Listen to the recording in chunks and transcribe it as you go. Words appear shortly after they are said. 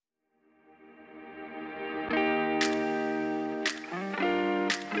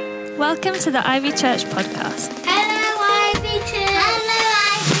Welcome to the Ivy Church podcast. Hello, Ivy Church. Hello,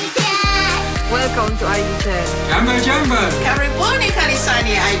 Ivy Church. Welcome to Ivy Church. Jambo, jambo. Karibuni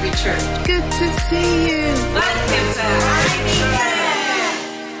kanisani Ivy Church. Good to see you. Welcome to Ivy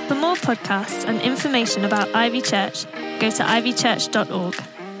Church. For more podcasts and information about Ivy Church, go to ivychurch.org.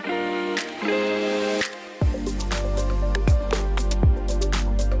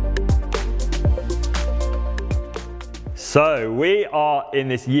 So we are in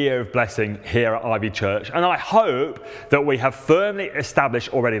this year of blessing here at Ivy Church, and I hope that we have firmly established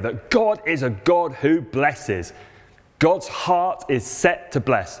already that God is a God who blesses. God's heart is set to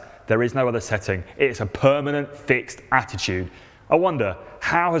bless. There is no other setting. It's a permanent, fixed attitude. I wonder,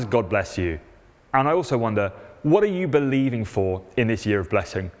 how has God blessed you? And I also wonder, what are you believing for in this year of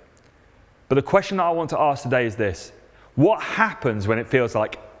blessing? But the question that I want to ask today is this: what happens when it feels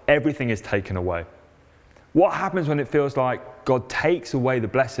like everything is taken away? What happens when it feels like God takes away the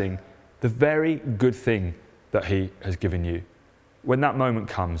blessing, the very good thing that He has given you? When that moment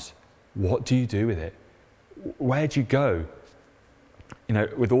comes, what do you do with it? Where do you go? You know,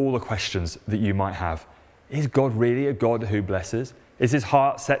 with all the questions that you might have. Is God really a God who blesses? Is His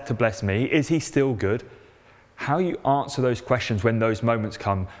heart set to bless me? Is He still good? How you answer those questions when those moments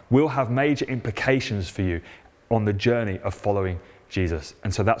come will have major implications for you on the journey of following Jesus.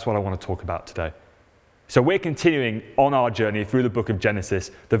 And so that's what I want to talk about today. So we're continuing on our journey through the book of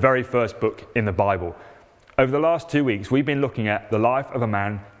Genesis, the very first book in the Bible. Over the last 2 weeks, we've been looking at the life of a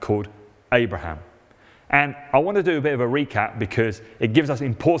man called Abraham. And I want to do a bit of a recap because it gives us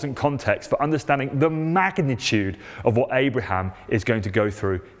important context for understanding the magnitude of what Abraham is going to go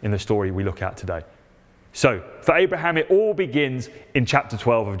through in the story we look at today. So for Abraham, it all begins in chapter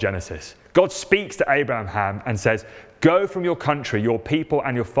 12 of Genesis. God speaks to Abraham and says, "Go from your country, your people,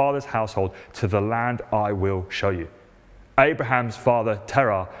 and your father's household to the land I will show you." Abraham's father,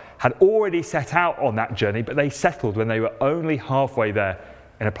 Terah, had already set out on that journey, but they settled when they were only halfway there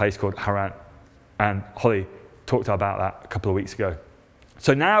in a place called Haran. And Holly talked about that a couple of weeks ago.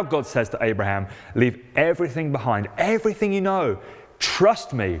 So now God says to Abraham, leave everything behind, everything you know.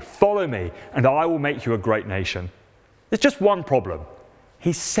 Trust me, follow me, and I will make you a great nation. There's just one problem.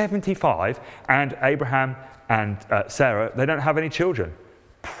 He's 75, and Abraham and Sarah, they don't have any children.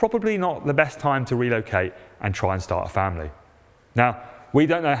 Probably not the best time to relocate and try and start a family. Now, we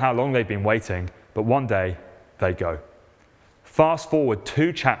don't know how long they've been waiting, but one day they go. Fast forward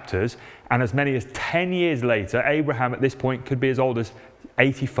 2 chapters, and as many as 10 years later, Abraham at this point could be as old as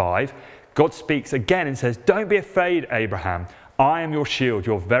 85. God speaks again and says, "Don't be afraid, Abraham. I am your shield,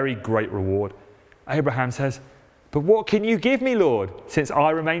 your very great reward." Abraham says, "But what can you give me, Lord, since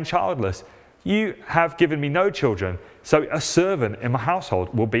I remain childless? You have given me no children, so a servant in my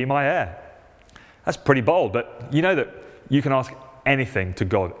household will be my heir." That's pretty bold, but you know that you can ask anything to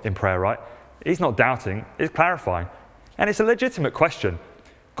God in prayer, right? He's not doubting, he's clarifying. And it's a legitimate question.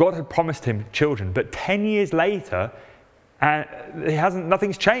 God had promised him children, but 10 years later,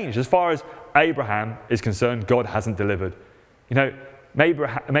 nothing's changed. As far as Abraham is concerned, God hasn't delivered. You know,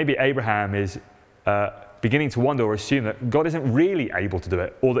 maybe Abraham is beginning to wonder or assume that God isn't really able to do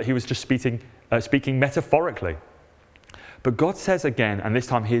it, or that he was just speaking metaphorically. But God says again, and this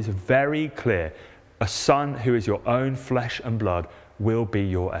time he is very clear, a son who is your own flesh and blood will be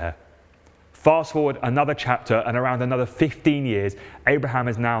your heir. Fast forward another chapter, and around another 15 years, Abraham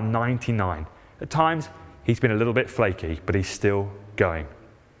is now 99. At times, he's been a little bit flaky, but he's still going.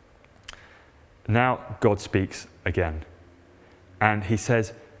 Now God speaks again. And he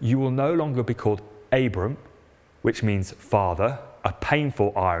says, "You will no longer be called Abram," which means father, a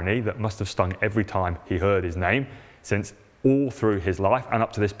painful irony that must have stung every time he heard his name, since all through his life, and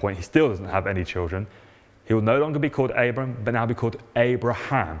up to this point, he still doesn't have any children. He will no longer be called Abram, but now be called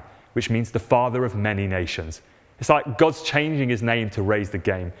Abraham, which means the father of many nations. It's like God's changing his name to raise the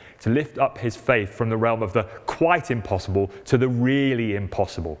game, to lift up his faith from the realm of the quite impossible to the really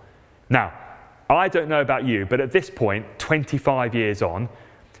impossible. Now, I don't know about you, but at this point, 25 years on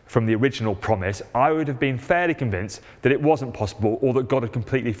from the original promise, I would have been fairly convinced that it wasn't possible, or that God had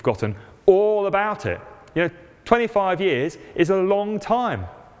completely forgotten all about it. You know, 25 years is a long time.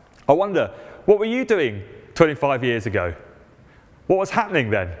 I wonder, what were you doing 25 years ago? What was happening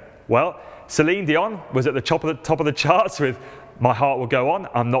then? Well, Celine Dion was at the top of the charts with "My Heart Will Go On."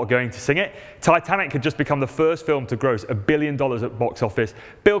 I'm not going to sing it. Titanic had just become the first film to gross $1 billion at box office.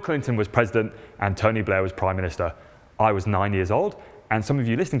 Bill Clinton was president and Tony Blair was prime minister. I was 9 years old, and some of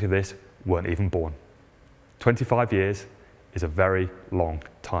you listening to this weren't even born. 25 years is a very long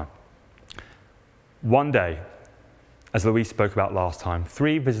time. One day, as Louise spoke about last time,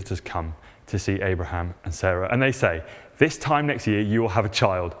 3 visitors come to see Abraham and Sarah, and they say, "This time next year you will have a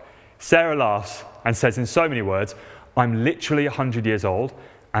child." Sarah laughs and says in so many words, I'm literally 100 years old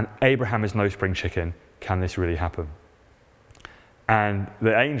and Abraham is no spring chicken. Can this really happen? And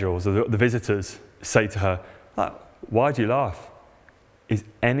the angels, the visitors, say to her, why do you laugh? Is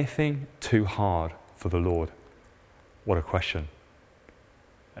anything too hard for the Lord? What a question.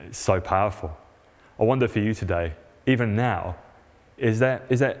 It's so powerful. I wonder for you today, even now, is there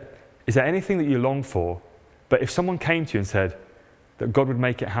anything that you long for, but if someone came to you and said that God would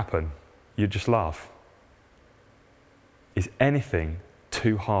make it happen, you'd just laugh? Is anything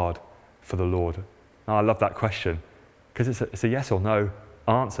too hard for the Lord? And I love that question because it's a yes or no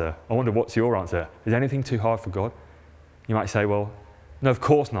answer. I wonder what's your answer. Is anything too hard for God? You might say, well, no, of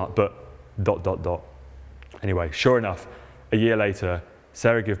course not, but ... Anyway, sure enough, a year later,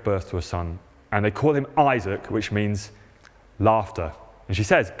 Sarah gives birth to a son, and they call him Isaac, which means laughter. And she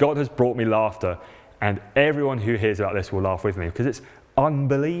says, God has brought me laughter, and everyone who hears about this will laugh with me, because it's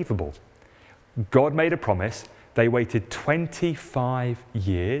unbelievable. God made a promise, they waited 25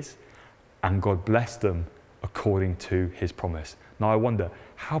 years, and God blessed them according to his promise. Now I wonder,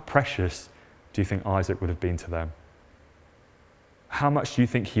 how precious do you think Isaac would have been to them? How much do you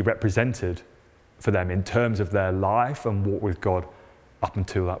think he represented for them in terms of their life and walk with God up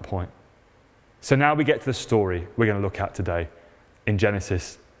until that point? So now we get to the story we're going to look at today in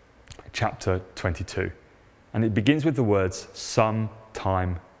Genesis chapter 22. And it begins with the words, some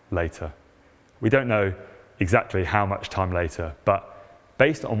time later. We don't know exactly how much time later, but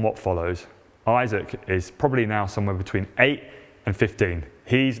based on what follows, Isaac is probably now somewhere between 8 and 15.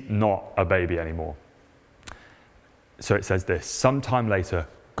 He's not a baby anymore. So it says this, sometime later,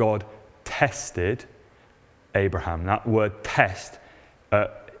 God tested Abraham. That word test,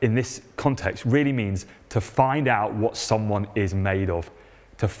 in this context, really means to find out what someone is made of,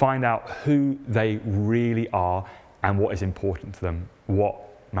 to find out who they really are and what is important to them, what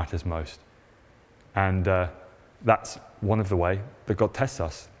matters most. And that's one of the ways that God tests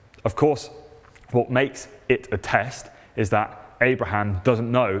us. Of course, what makes it a test is that Abraham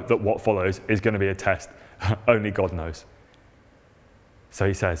doesn't know that what follows is going to be a test. Only God knows. So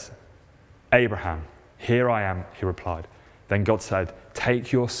he says, Abraham, here I am, he replied. Then God said,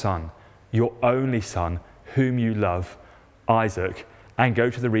 take your son, your only son, whom you love, Isaac, and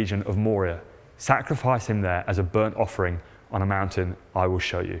go to the region of Moriah. Sacrifice him there as a burnt offering on a mountain I will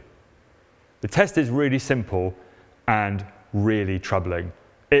show you. The test is really simple and really troubling.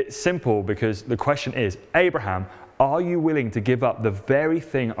 It's simple because the question is, Abraham, are you willing to give up the very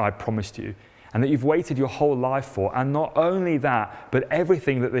thing I promised you and that you've waited your whole life for? And not only that, but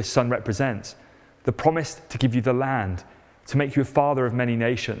everything that this son represents. The promise to give you the land, to make you a father of many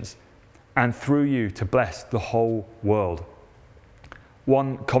nations, and through you to bless the whole world.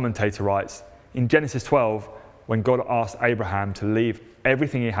 One commentator writes, in Genesis 12, when God asked Abraham to leave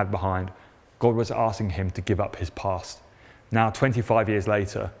everything he had behind, God was asking him to give up his past. Now, 25 years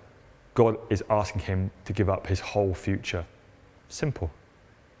later, God is asking him to give up his whole future. Simple.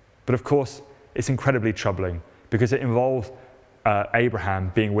 But of course, it's incredibly troubling because it involves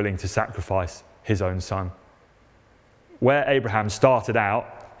Abraham being willing to sacrifice his own son. Where Abraham started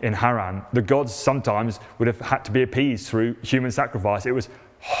out in Haran, the gods sometimes would have had to be appeased through human sacrifice. It was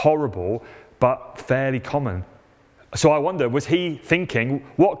horrible, but fairly common. So I wonder, was he thinking,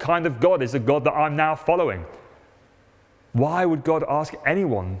 what kind of God is the God that I'm now following? Why would God ask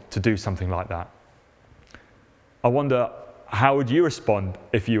anyone to do something like that? I wonder, how would you respond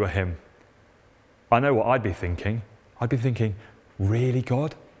if you were him? I know what I'd be thinking. I'd be thinking, really,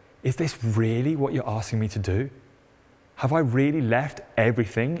 God? Is this really what you're asking me to do? Have I really left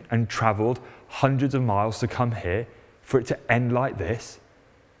everything and traveled hundreds of miles to come here for it to end like this?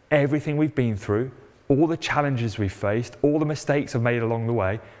 Everything we've been through, all the challenges we've faced, all the mistakes I've made along the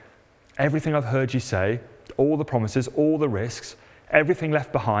way, everything I've heard you say, all the promises, all the risks, everything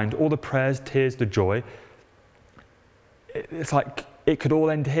left behind, all the prayers, tears, the joy. It's like it could all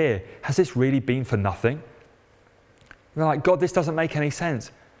end here. Has this really been for nothing? They're like, God, this doesn't make any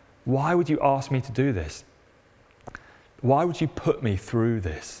sense. Why would you ask me to do this? Why would you put me through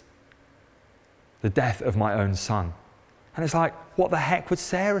this? The death of my own son. And it's like, what the heck would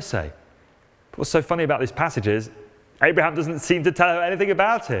Sarah say? What's so funny about this passage is Abraham doesn't seem to tell her anything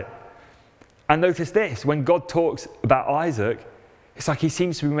about it. And notice this, when God talks about Isaac, it's like he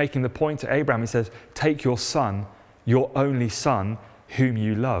seems to be making the point to Abraham. He says, take your son, your only son, whom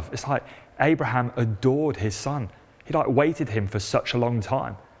you love. It's like Abraham adored his son. He waited him for such a long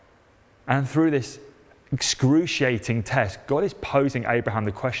time. And through this excruciating test, God is posing Abraham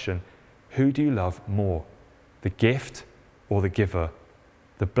the question, who do you love more? The gift or the giver?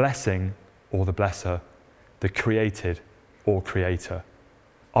 The blessing or the blesser? The created or creator?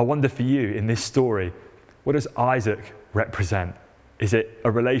 I wonder for you in this story, what does Isaac represent? Is it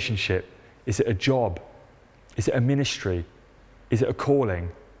a relationship? Is it a job? Is it a ministry? Is it a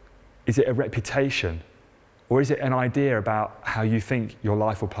calling? Is it a reputation? Or is it an idea about how you think your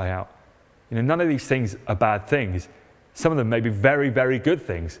life will play out? None of these things are bad things. Some of them may be very, very good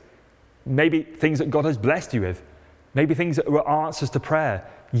things. Maybe things that God has blessed you with. Maybe things that were answers to prayer,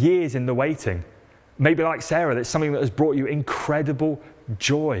 years in the waiting. Maybe like Sarah, that's something that has brought you incredible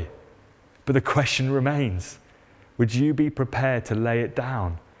joy. But the question remains, would you be prepared to lay it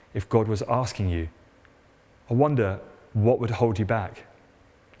down if God was asking you? I wonder what would hold you back.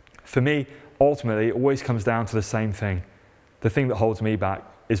 For me, ultimately, it always comes down to the same thing. The thing that holds me back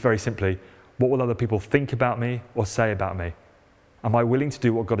is very simply, what will other people think about me or say about me? Am I willing to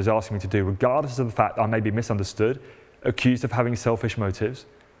do what God is asking me to do, regardless of the fact I may be misunderstood, accused of having selfish motives,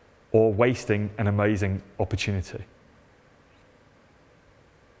 or wasting an amazing opportunity?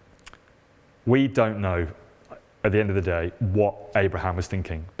 We don't know, at the end of the day, what Abraham was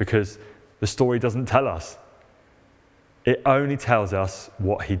thinking, because the story doesn't tell us. It only tells us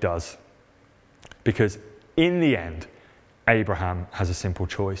what he does. Because in the end, Abraham has a simple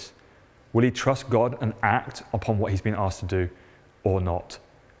choice. Will he trust God and act upon what he's been asked to do or not?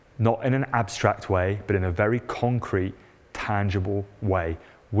 Not in an abstract way, but in a very concrete, tangible way.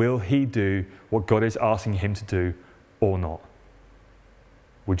 Will he do what God is asking him to do or not?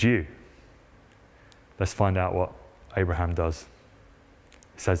 Would you? Let's find out what Abraham does.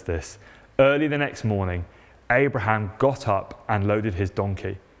 It says this: early the next morning, Abraham got up and loaded his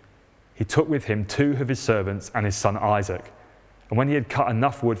donkey. He took with him 2 of his servants and his son Isaac. And when he had cut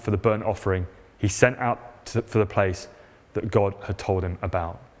enough wood for the burnt offering, he sent out for the place that God had told him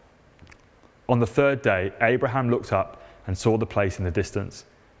about. On the 3rd day, Abraham looked up and saw the place in the distance.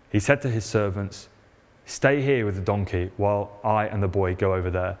 He said to his servants, "Stay here with the donkey while I and the boy go over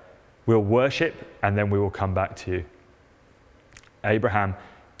there. We'll worship and then we will come back to you." Abraham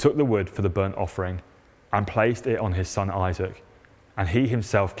took the wood for the burnt offering and placed it on his son Isaac, and he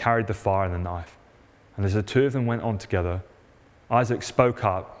himself carried the fire and the knife. And as the 2 of them went on together, Isaac spoke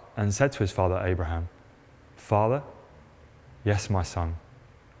up and said to his father Abraham, "Father?" "Yes, my son,"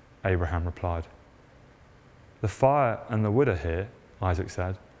 Abraham replied. "The fire and the wood are here," Isaac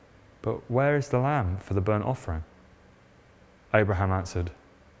said, "but where is the lamb for the burnt offering?" Abraham answered,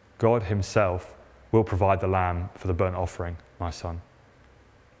 "God himself will provide the lamb for the burnt offering, my son."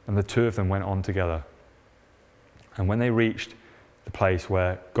 And the 2 of them went on together. And when they reached the place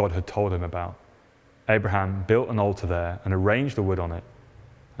where God had told him about, Abraham built an altar there and arranged the wood on it.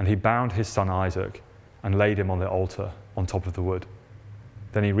 And he bound his son Isaac and laid him on the altar on top of the wood.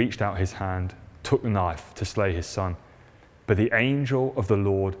 Then he reached out his hand, took the knife to slay his son. But the angel of the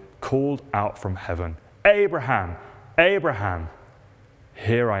Lord called out from heaven, "Abraham, Abraham!"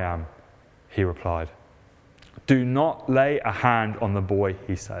 "Here I am," he replied. "Do not lay a hand on the boy,"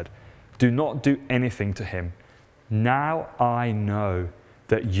 he said. "Do not do anything to him. Now I know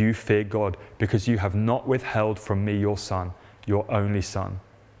that you fear God, because you have not withheld from me your son, your only son."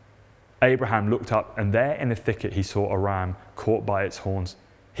 Abraham looked up, and there in the thicket he saw a ram caught by its horns.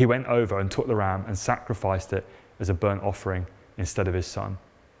 He went over and took the ram and sacrificed it as a burnt offering instead of his son.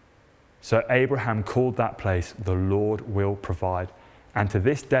 So Abraham called that place, "The Lord will provide." And to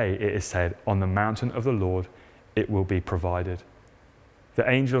this day it is said, "On the mountain of the Lord it will be provided." The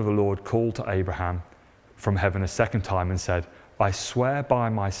angel of the Lord called to Abraham from heaven a second time and said, "I swear by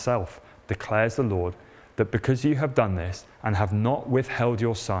myself, declares the Lord, that because you have done this and have not withheld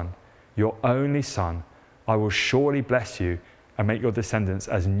your son, your only son, I will surely bless you and make your descendants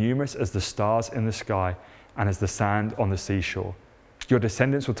as numerous as the stars in the sky and as the sand on the seashore. Your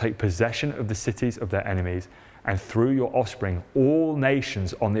descendants will take possession of the cities of their enemies, and through your offspring all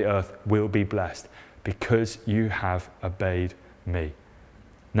nations on the earth will be blessed, because you have obeyed me."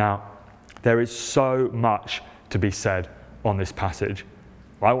 Now, there is so much to be said on this passage.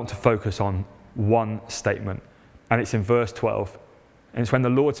 I want to focus on one statement, and it's in verse 12. And it's when the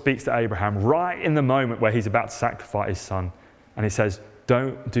Lord speaks to Abraham right in the moment where he's about to sacrifice his son. And he says,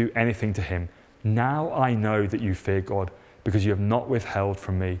 "Don't do anything to him. Now I know that you fear God, because you have not withheld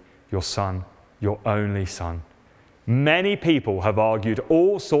from me your son, your only son." Many people have argued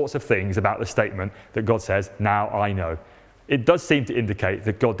all sorts of things about the statement that God says, "Now I know." It does seem to indicate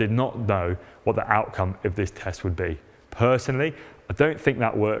that God did not know what the outcome of this test would be. Personally, I don't think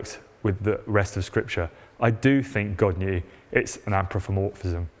that works with the rest of Scripture. I do think God knew. It's an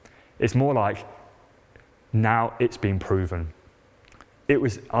anthropomorphism. It's more like, now it's been proven.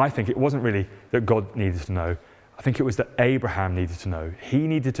 I think it wasn't really that God needed to know. I think it was that Abraham needed to know. He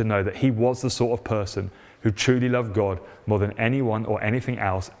needed to know that he was the sort of person who truly loved God more than anyone or anything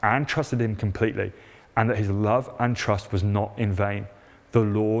else and trusted him completely, and that his love and trust was not in vain. The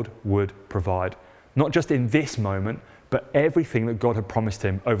Lord would provide, not just in this moment, but everything that God had promised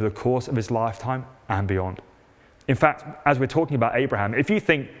him over the course of his lifetime and beyond. In fact, as we're talking about Abraham, if you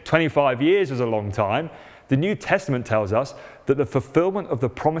think 25 years was a long time, the New Testament tells us that the fulfillment of the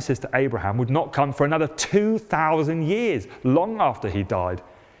promises to Abraham would not come for another 2,000 years, long after he died.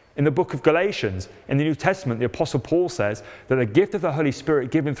 In the book of Galatians, in the New Testament, the Apostle Paul says that the gift of the Holy Spirit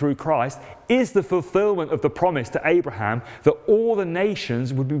given through Christ is the fulfillment of the promise to Abraham that all the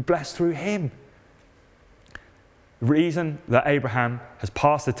nations would be blessed through him. The reason that Abraham has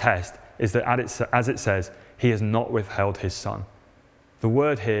passed the test is that, as it says, he has not withheld his son. The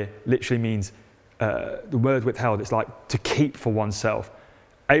word here literally means, the word withheld, it's like to keep for oneself.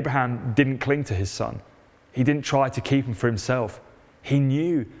 Abraham didn't cling to his son. He didn't try to keep him for himself. He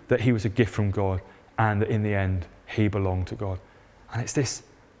knew that he was a gift from God and that in the end, he belonged to God. And it's this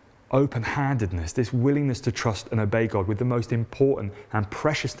open-handedness, this willingness to trust and obey God with the most important and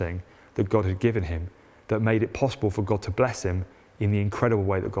precious thing that God had given him that made it possible for God to bless him in the incredible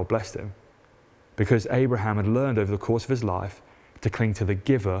way that God blessed him. Because Abraham had learned over the course of his life to cling to the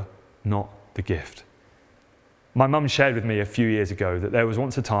giver, not the gift. My mum shared with me a few years ago that there was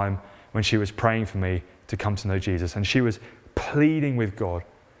once a time when she was praying for me to come to know Jesus, and she was pleading with God.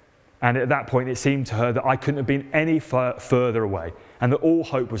 And at that point, it seemed to her that I couldn't have been any further away and that all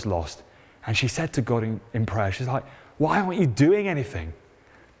hope was lost. And she said to God in prayer, she's like, why aren't you doing anything?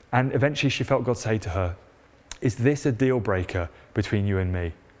 And eventually she felt God say to her, is this a deal breaker between you and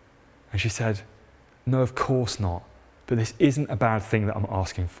me? And she said, no, of course not. But this isn't a bad thing that I'm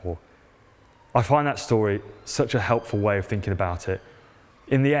asking for. I find that story such a helpful way of thinking about it.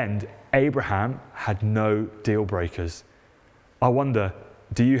 In the end, Abraham had no deal breakers. I wonder,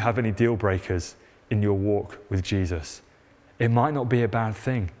 do you have any deal breakers in your walk with Jesus? It might not be a bad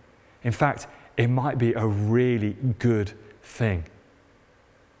thing. In fact, it might be a really good thing.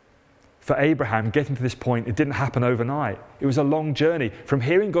 For Abraham, getting to this point, it didn't happen overnight. It was a long journey from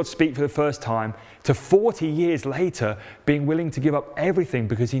hearing God speak for the first time to 40 years later being willing to give up everything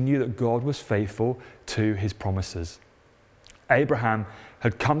because he knew that God was faithful to his promises. Abraham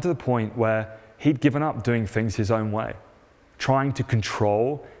had come to the point where he'd given up doing things his own way, trying to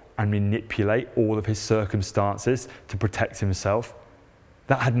control and manipulate all of his circumstances to protect himself.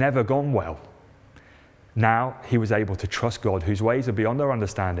 That had never gone well. Now he was able to trust God, whose ways are beyond our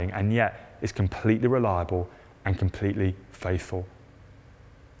understanding, and yet is completely reliable and completely faithful.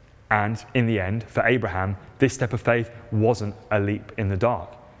 And in the end, for Abraham, this step of faith wasn't a leap in the dark.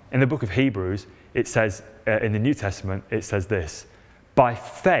 In the book of Hebrews, it says, in the New Testament, it says this: by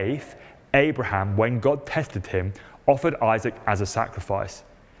faith, Abraham, when God tested him, offered Isaac as a sacrifice.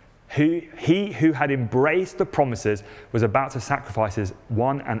 He who had embraced the promises was about to sacrifice his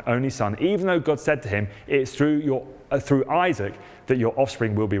one and only son, even though God said to him, it's through Isaac that your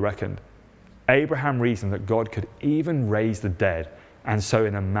offspring will be reckoned. Abraham reasoned that God could even raise the dead, and so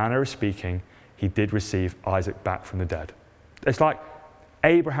in a manner of speaking, he did receive Isaac back from the dead. It's like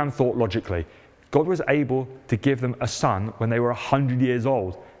Abraham thought logically. God was able to give them a son when they were 100 years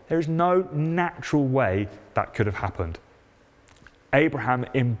old. There is no natural way that could have happened. Abraham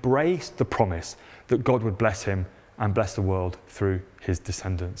embraced the promise that God would bless him and bless the world through his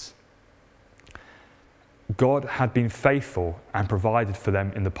descendants. God had been faithful and provided for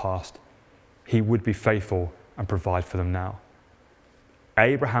them in the past. He would be faithful and provide for them now.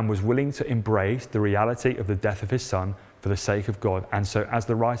 Abraham was willing to embrace the reality of the death of his son for the sake of God, and so, as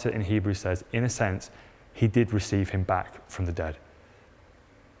the writer in Hebrews says, in a sense, he did receive him back from the dead.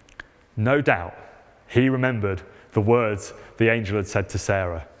 No doubt, he remembered the words the angel had said to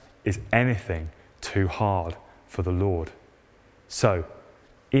Sarah, is anything too hard for the Lord? So,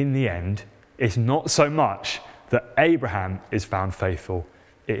 in the end, it's not so much that Abraham is found faithful,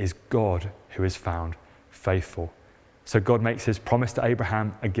 it is God who is found faithful. So God makes his promise to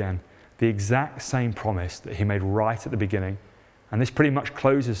Abraham again, the exact same promise that he made right at the beginning. And this pretty much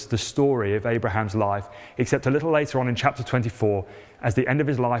closes the story of Abraham's life, except a little later on in chapter 24, as the end of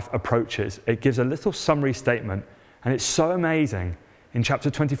his life approaches, it gives a little summary statement. And it's so amazing. In chapter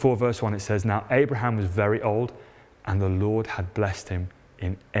 24, verse 1, it says, now Abraham was very old, and the Lord had blessed him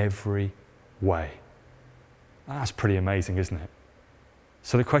in every way. That's pretty amazing, isn't it?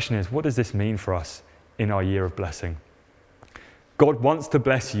 So the question is, what does this mean for us in our year of blessing? God wants to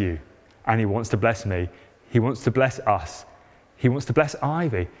bless you, and he wants to bless me. He wants to bless us. He wants to bless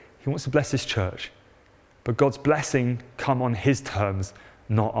Ivy. He wants to bless this church. But God's blessing come on his terms,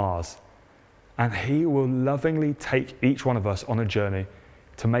 not ours. And he will lovingly take each one of us on a journey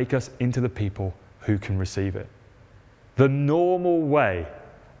to make us into the people who can receive it? The normal way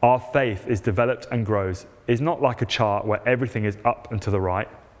our faith is developed and grows is not like a chart where everything is up and to the right.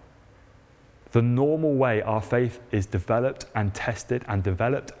 The normal way our faith is developed and tested and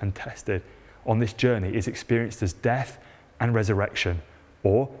developed and tested on this journey is experienced as death and resurrection,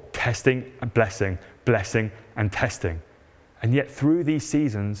 or testing and blessing, blessing and testing. And yet through these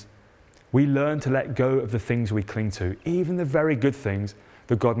seasons, we learn to let go of the things we cling to, even the very good things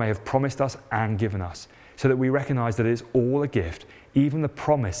that God may have promised us and given us, so that we recognize that it is all a gift. Even the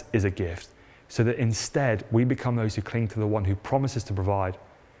promise is a gift, so that instead we become those who cling to the one who promises to provide,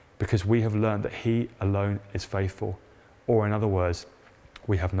 because we have learned that he alone is faithful. Or in other words,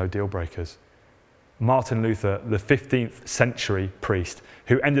 we have no deal breakers. Martin Luther, the 15th century priest,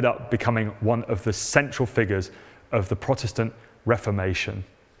 who ended up becoming one of the central figures of the Protestant Reformation,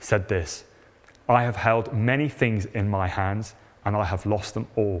 said this: "I have held many things in my hands, and I have lost them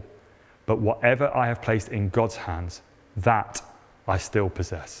all. But whatever I have placed in God's hands, that I still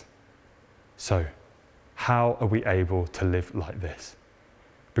possess." So, how are we able to live like this?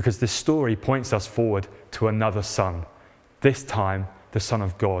 Because this story points us forward to another son, this time the Son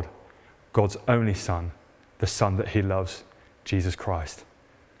of God, God's only Son, the Son that he loves, Jesus Christ.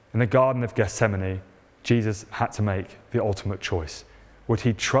 In the Garden of Gethsemane, Jesus had to make the ultimate choice. Would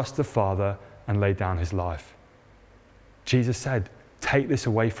he trust the Father and lay down his life? Jesus said, "Take this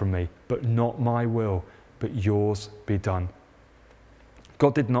away from me, but not my will, but yours be done."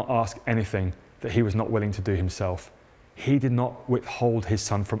 God did not ask anything that he was not willing to do himself. He did not withhold his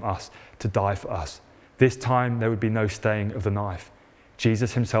Son from us to die for us. This time there would be no staying of the knife.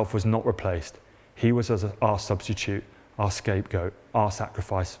 Jesus himself was not replaced. He was our substitute, our scapegoat, our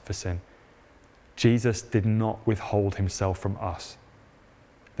sacrifice for sin. Jesus did not withhold himself from us.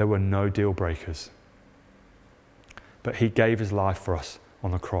 There were no deal breakers. But he gave his life for us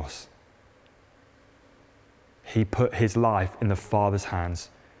on the cross. He put his life in the Father's hands,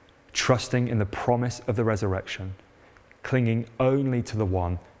 trusting in the promise of the resurrection, clinging only to the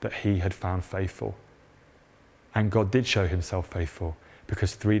one that he had found faithful. And God did show himself faithful,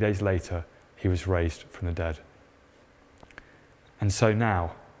 because 3 days later, he was raised from the dead. And so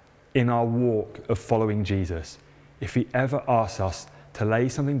now, in our walk of following Jesus, if he ever asks us to lay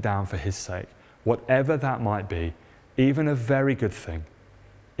something down for his sake, whatever that might be, even a very good thing,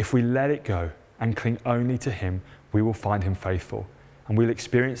 if we let it go and cling only to him, we will find him faithful, and we'll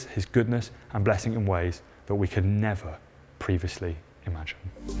experience his goodness and blessing in ways that we could never previously imagine.